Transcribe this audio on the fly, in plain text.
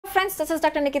friends, this is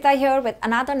Dr. Nikita here with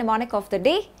another mnemonic of the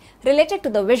day related to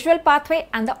the visual pathway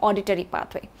and the auditory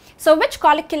pathway. So which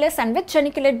colliculus and which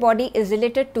geniculate body is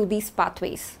related to these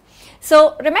pathways?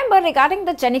 So remember, regarding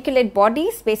the geniculate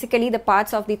bodies, basically the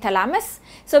parts of the thalamus.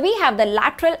 So we have the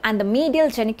lateral and the medial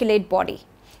geniculate body.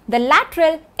 The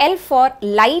lateral, L for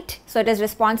light, so it is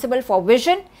responsible for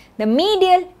vision. The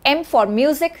medial, M for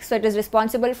music, so it is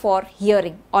responsible for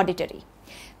hearing, auditory.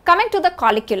 Coming to the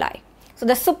colliculi. So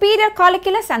the superior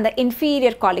colliculus and the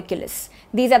inferior colliculus.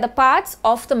 These are the parts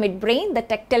of the midbrain, the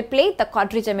tectal plate, the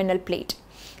quadrigeminal plate.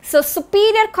 So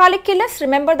superior colliculus,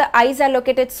 remember the eyes are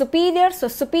located superior, so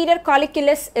superior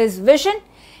colliculus is vision.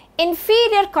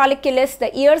 Inferior colliculus,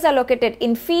 the ears are located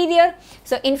inferior,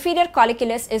 so inferior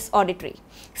colliculus is auditory.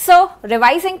 So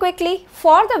revising quickly,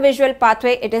 for the visual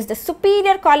pathway it is the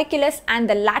superior colliculus and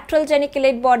the lateral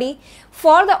geniculate body.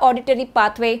 For the auditory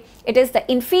pathway it is the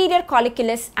inferior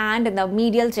colliculus and the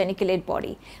medial geniculate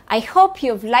body. I hope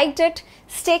you've liked it.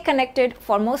 Stay connected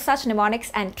for more such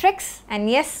mnemonics and tricks, and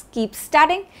yes, keep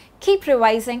studying, keep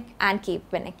revising and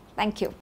keep winning. Thank you.